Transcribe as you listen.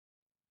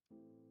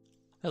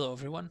Hello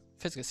everyone,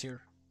 Fizzgus here.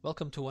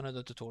 Welcome to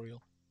another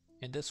tutorial.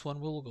 In this one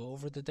we will go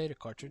over the data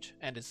cartridge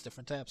and its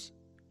different tabs.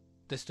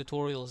 This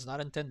tutorial is not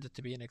intended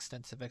to be an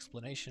extensive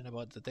explanation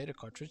about the data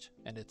cartridge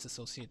and its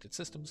associated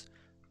systems,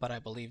 but I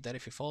believe that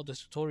if you follow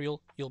this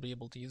tutorial, you'll be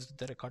able to use the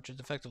data cartridge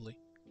effectively.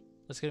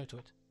 Let's get into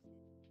it.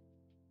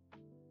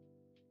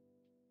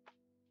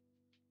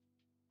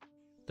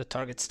 The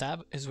Targets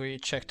tab is where you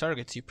check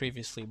targets you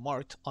previously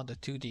marked on the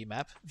 2D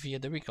map via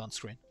the recon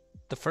screen.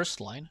 The first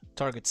line,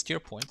 Target Steer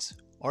Points,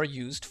 are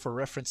used for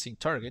referencing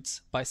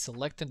targets by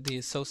selecting the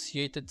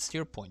associated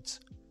steer points.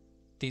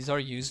 These are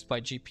used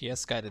by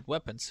GPS-guided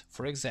weapons,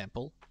 for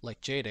example,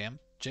 like JDAM,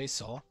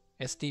 JSAW,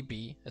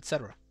 SDB,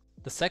 etc.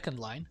 The second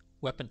line,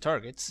 Weapon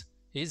Targets,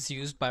 is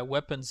used by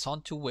weapons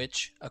onto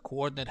which a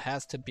coordinate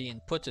has to be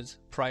inputted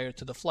prior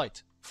to the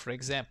flight, for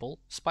example,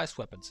 spice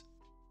weapons.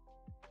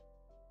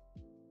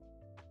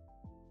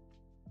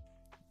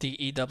 The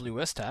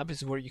EWS tab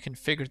is where you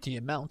configure the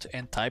amount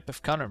and type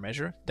of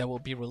countermeasure that will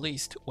be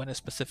released when a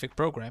specific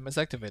program is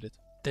activated.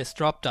 This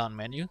drop-down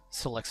menu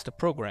selects the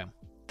program.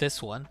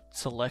 This one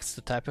selects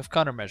the type of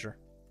countermeasure.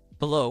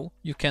 Below,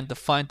 you can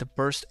define the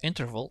burst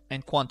interval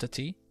and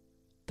quantity,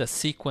 the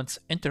sequence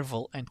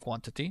interval and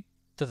quantity.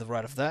 To the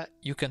right of that,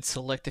 you can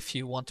select if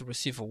you want to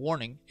receive a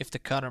warning if the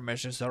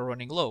countermeasures are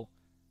running low,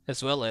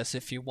 as well as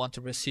if you want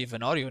to receive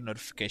an audio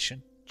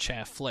notification,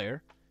 chaff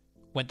flare,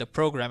 when the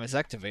program is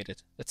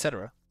activated,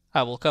 etc.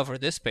 I will cover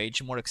this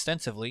page more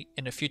extensively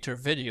in a future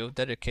video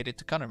dedicated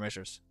to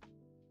countermeasures.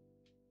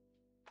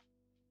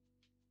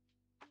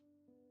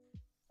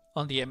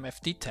 On the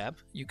MFD tab,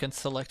 you can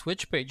select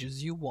which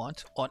pages you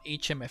want on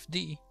each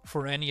MFD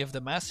for any of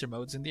the master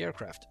modes in the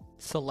aircraft.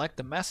 Select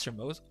the master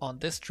mode on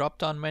this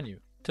drop-down menu.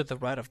 To the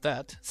right of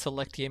that,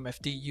 select the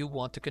MFD you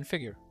want to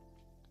configure.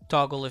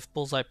 Toggle if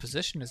bullseye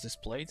position is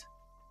displayed,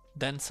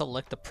 then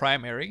select the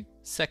primary,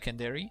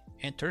 secondary,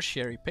 and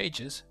tertiary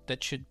pages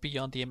that should be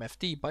on the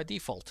MFD by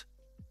default.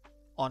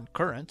 On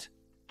current,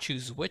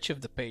 choose which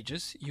of the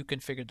pages you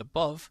configured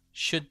above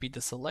should be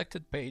the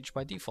selected page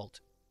by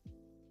default.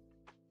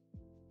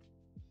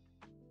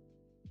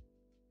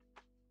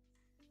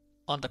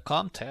 On the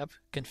Comm tab,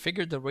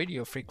 configure the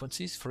radio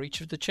frequencies for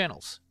each of the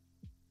channels.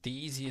 The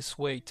easiest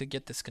way to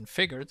get this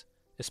configured,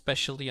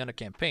 especially on a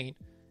campaign,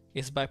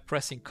 is by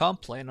pressing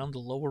Comm Plan on the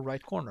lower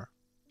right corner.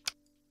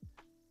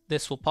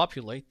 This will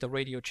populate the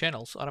radio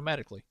channels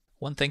automatically.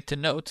 One thing to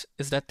note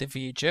is that the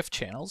VHF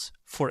channels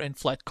for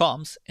in-flight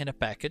comms in a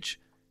package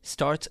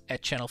start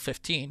at channel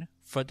 15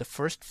 for the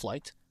first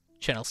flight,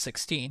 channel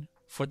 16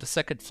 for the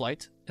second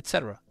flight,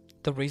 etc.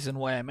 The reason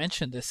why I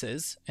mention this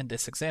is, in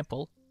this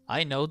example,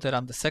 I know that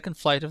I'm the second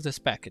flight of this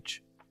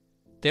package.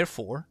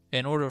 Therefore,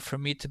 in order for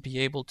me to be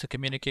able to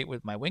communicate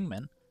with my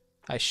wingman,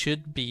 I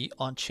should be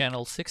on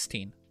channel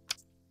 16.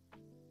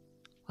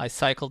 I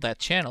cycle that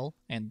channel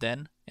and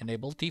then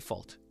enable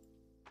default.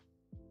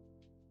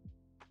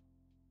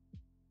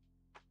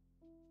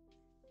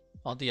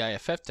 On the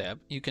IFF tab,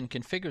 you can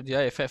configure the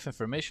IFF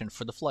information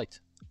for the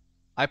flight.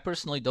 I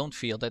personally don't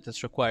feel that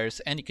this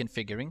requires any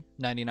configuring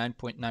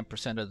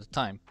 99.9% of the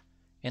time,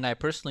 and I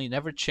personally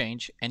never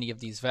change any of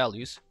these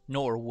values,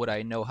 nor would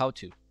I know how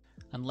to.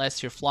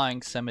 Unless you're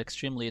flying some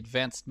extremely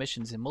advanced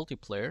missions in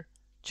multiplayer,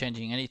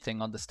 changing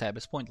anything on this tab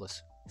is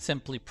pointless.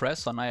 Simply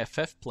press on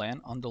IFF plan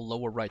on the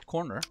lower right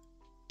corner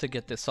to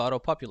get this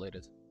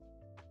auto-populated.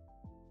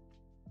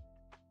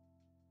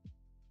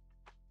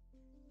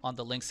 On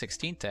the Link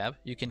 16 tab,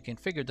 you can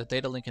configure the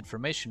data link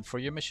information for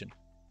your mission.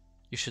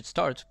 You should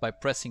start by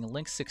pressing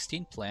Link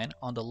 16 plan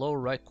on the lower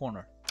right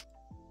corner.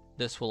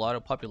 This will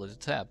auto-populate the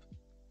tab.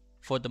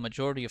 For the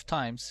majority of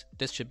times,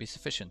 this should be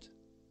sufficient.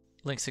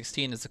 Link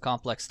 16 is a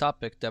complex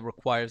topic that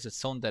requires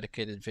its own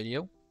dedicated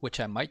video, which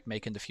I might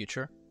make in the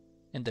future.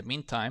 In the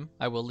meantime,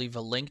 I will leave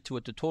a link to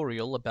a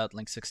tutorial about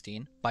Link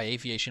 16 by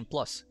Aviation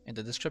Plus in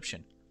the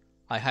description.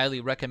 I highly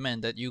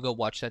recommend that you go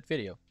watch that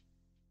video.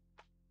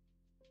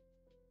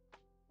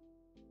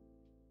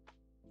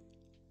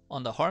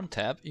 On the Harm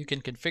tab, you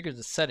can configure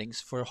the settings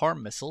for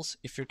harm missiles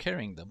if you're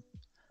carrying them.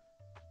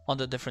 On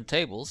the different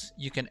tables,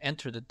 you can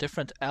enter the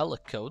different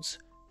ALEC codes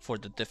for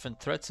the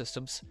different threat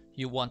systems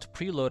you want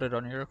preloaded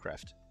on your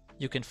aircraft.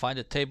 You can find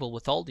a table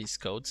with all these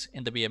codes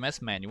in the BMS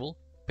manual,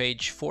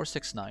 page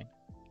 469.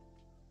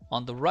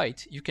 On the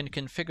right, you can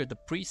configure the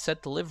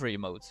preset delivery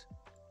modes,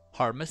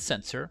 harm miss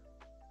sensor,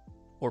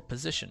 or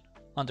position.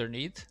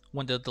 Underneath,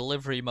 when the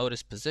delivery mode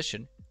is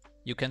position,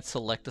 you can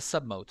select the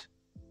submode,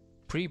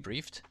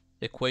 pre-briefed,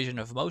 equation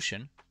of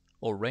motion,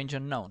 or range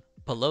unknown.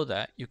 Below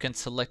that, you can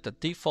select the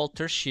default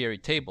tertiary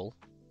table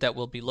that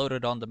will be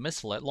loaded on the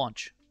missile at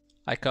launch.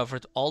 I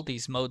covered all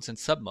these modes and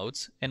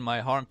submodes in my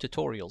harm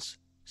tutorials,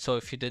 so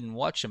if you didn't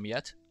watch them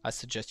yet, I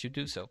suggest you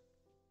do so.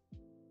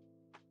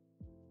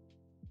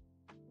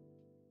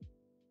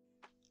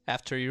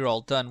 After you're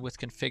all done with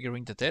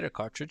configuring the data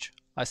cartridge,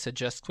 I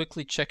suggest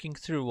quickly checking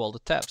through all the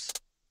tabs.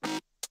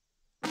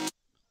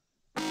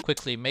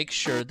 Quickly make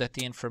sure that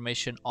the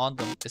information on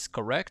them is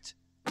correct,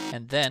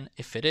 and then,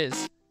 if it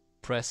is,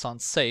 press on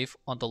Save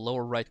on the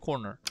lower right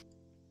corner.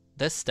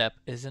 This step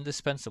is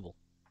indispensable.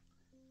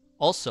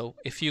 Also,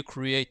 if you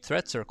create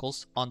threat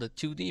circles on the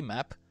 2D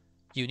map,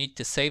 you need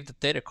to save the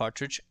data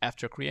cartridge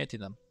after creating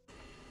them.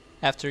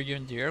 After you're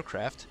in the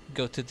aircraft,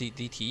 go to the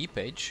DTE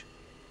page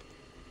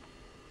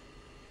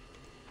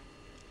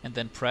and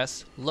then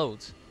press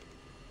load.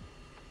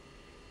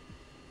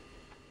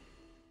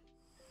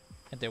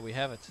 And there we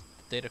have it.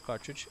 The data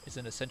cartridge is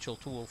an essential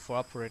tool for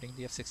operating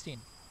the F-16.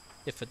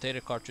 If a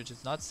data cartridge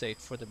is not saved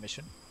for the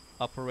mission,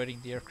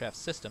 operating the aircraft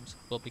systems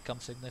will become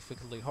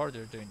significantly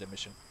harder during the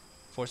mission,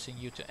 forcing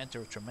you to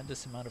enter a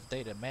tremendous amount of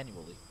data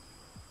manually.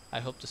 I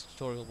hope this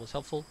tutorial was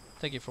helpful.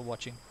 Thank you for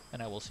watching,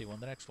 and I will see you on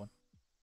the next one.